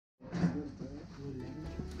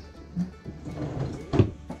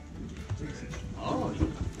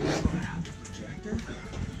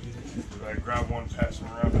Alright, grab one, pass him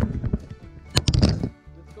around.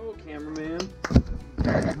 Let's go, cameraman.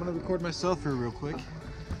 I'm gonna record myself here real quick.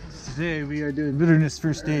 Today we are doing wilderness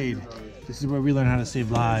first aid. This is where we learn how to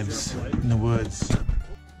save lives in the woods. Because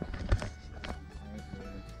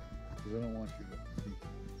I don't want you to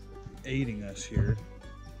be aiding us here.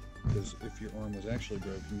 Because if your arm was actually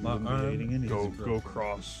broken, you wouldn't be aiding anything. Go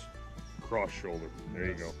cross shoulder. There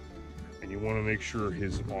you go. And you want to make sure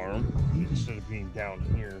his arm, instead of being down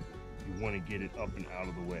here, you want to get it up and out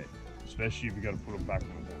of the way. Especially if you got to put him back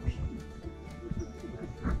on the horse.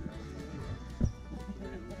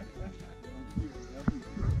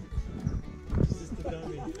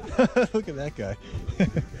 Look at that guy.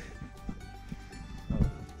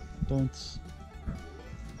 Don't.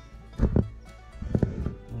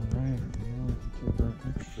 Alright, take our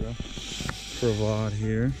extra cravat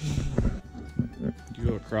here. You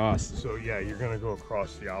go across. So yeah, you're gonna go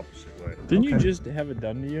across the opposite way. Didn't you just have it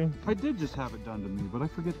done to you? I did just have it done to me, but I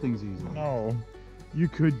forget things easily. No. You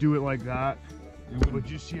could do it like that, but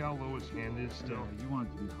you see how low his hand is still? Yeah, you want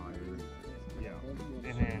it to be higher. Yeah.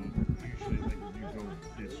 And then usually like you go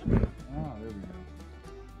this way. Ah, there we go.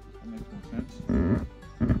 That makes more sense.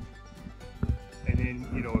 And then,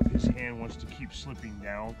 you know, if his hand wants to keep slipping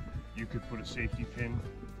down, you could put a safety pin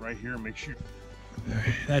right here. Make sure.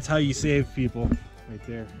 That's how you save people, right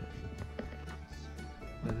there.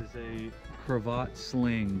 That is a cravat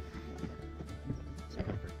sling. So,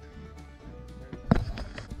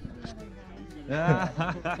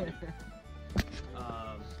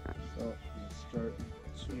 start.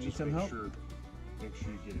 So need just some help? Make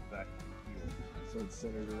sure you get it back here. So it's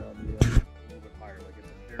centered around the A little bit higher, like at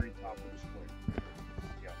the very top of his plate.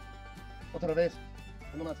 Yeah. Otra vez.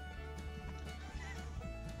 Uno más.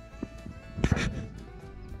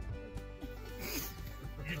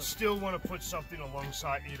 You'd still want to put something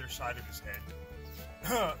alongside either side of his head.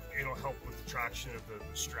 It'll help with the traction of the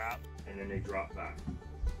strap. And then they drop back.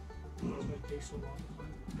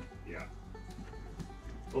 Yeah.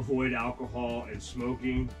 Avoid alcohol and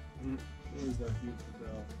smoking. Where's that beautiful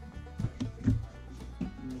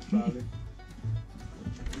bell?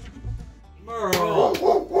 Merle!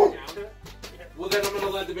 Well, then I'm gonna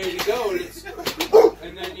let the baby go,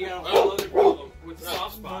 and then you got a whole other problem with the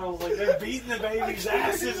soft spot. Merle's like, they're beating the baby's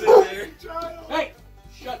asses in there. Hey!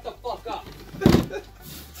 Shut the fuck up!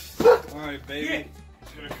 Alright, baby.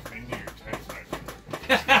 It's gonna come into your tent.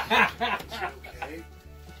 Okay.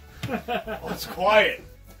 Oh, it's quiet.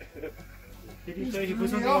 Did you say you put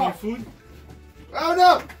something on your food? Round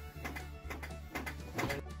up!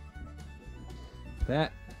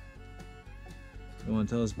 Pat, you want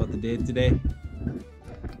to tell us about the day today?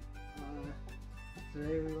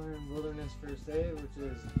 Today we learned wilderness first aid, which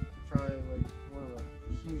is probably like one of the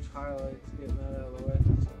huge highlights, getting that out of the way.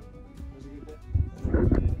 So it was a good day.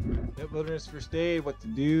 Yep, wilderness first aid, what to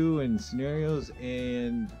do, and scenarios,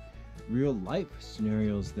 and real life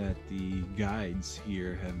scenarios that the guides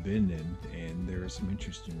here have been in, and there are some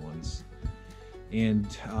interesting ones. And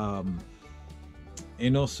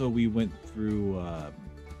also we went through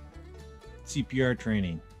CPR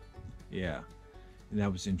training. Yeah, and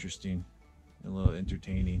that was interesting, a little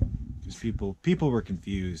entertaining, because people were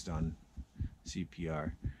confused on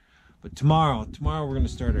CPR. But tomorrow we're going to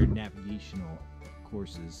start our navigational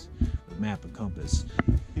courses with map and compass.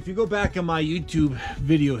 If you go back on my YouTube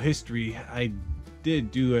video history, I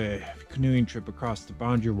did do a canoeing trip across the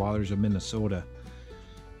boundary waters of Minnesota.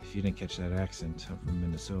 If you didn't catch that accent, I'm from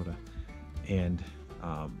Minnesota. And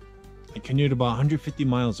I canoed about 150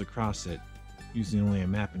 miles across it using only a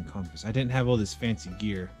map and compass. I didn't have all this fancy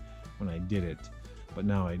gear when I did it, but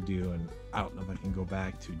now I do, and I don't know if I can go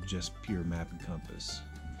back to just pure map and compass.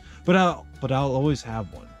 But I'll always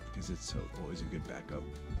have one, because it's always a good backup.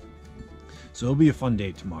 So it'll be a fun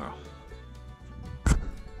day tomorrow.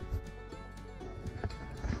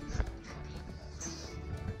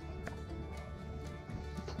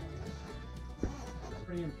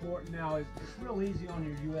 Pretty important now. It's real easy on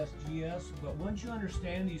your USGS, but once you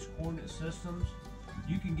understand these coordinate systems,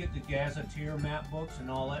 you can get the gazetteer map books and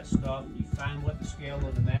all that stuff. You find what the scale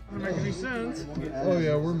of the map. Doesn't make any sense. Oh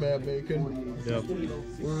yeah, we're map making. Yep.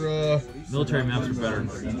 We're Military maps are better.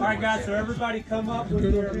 All right, guys. So everybody come up with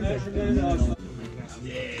your measurement of.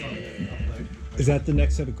 Is that the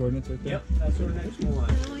next set of coordinates right there? Yep, that's our next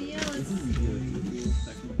one. Oh yeah,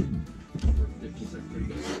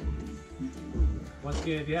 Once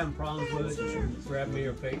again, if you have problems with it, just grab me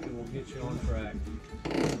or Peyton and we'll get you on track. I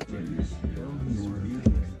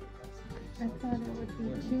thought it would be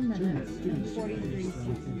 2 minutes and 43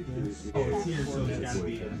 seconds. Oh, it's here, so it's got to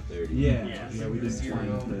be. Yeah, we just trying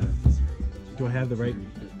to. Do I have the right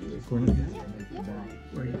coordinates? Yep.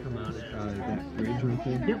 where you come out at. That bridge right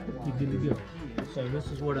there? Yep, you're good to go. So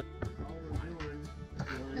this is what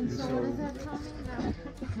And so what does that tell me now?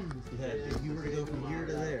 That if you were to go from here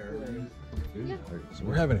to there, So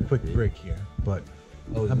we're having a quick break here, but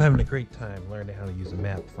I'm having a great time learning how to use a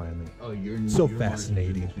map finally. oh, you're So you're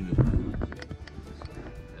fascinating. marching to the front. Is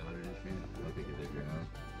that what it is, man? Okay, get that here,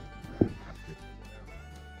 huh?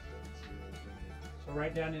 So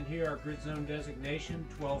right down in here, our grid zone designation,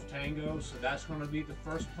 12 Tango. So that's going to be the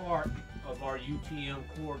first part of our UTM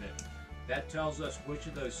coordinate. That tells us which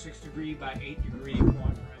of those 6 degree by 8 degree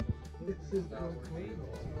quadrangles.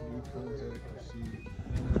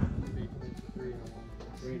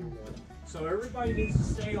 So everybody needs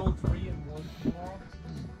to stay on 3 and 1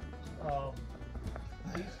 tomorrow.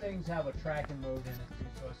 These things have a tracking mode in it too,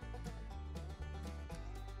 so it's